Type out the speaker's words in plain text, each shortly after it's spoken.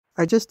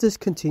I just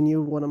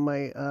discontinued one of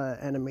my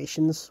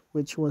animations,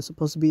 which was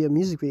supposed to be a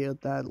music video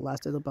that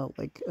lasted about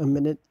like a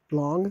minute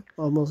long,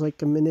 almost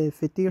like a minute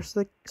 50 or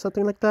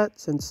something like that.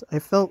 Since I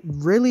felt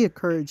really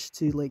encouraged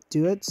to like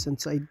do it,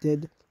 since I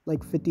did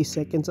like 50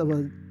 seconds of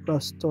a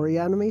story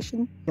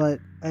animation, but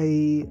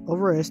I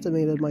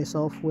overestimated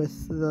myself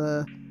with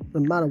the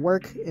amount of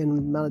work and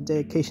the amount of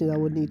dedication I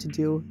would need to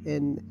do,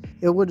 and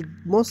it would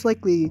most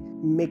likely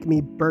make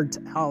me burnt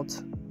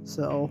out.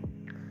 So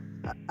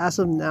as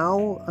of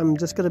now, I'm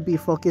just gonna be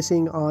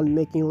focusing on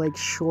making like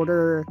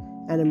shorter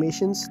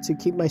animations to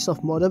keep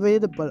myself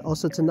motivated, but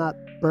also to not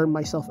burn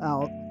myself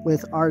out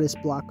with artist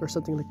block or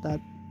something like that.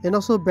 And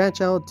also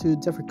branch out to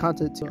different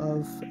content too,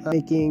 of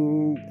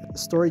making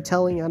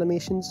storytelling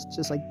animations,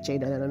 just like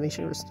Jada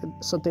animation or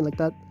something like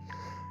that.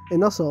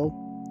 And also,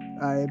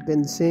 I've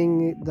been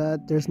seeing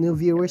that there's new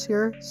viewers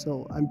here,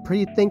 so I'm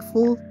pretty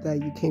thankful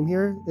that you came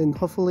here, and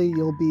hopefully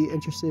you'll be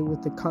interested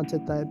with the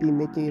content that I'll be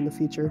making in the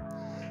future.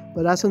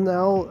 But as of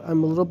now,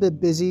 I'm a little bit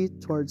busy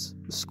towards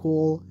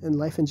school and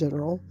life in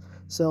general,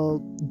 so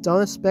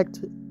don't expect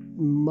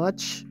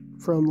much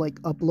from like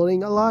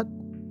uploading a lot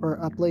or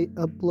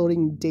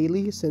uploading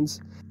daily, since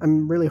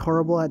I'm really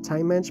horrible at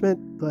time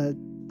management, but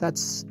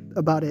that's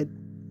about it.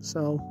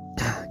 So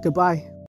goodbye.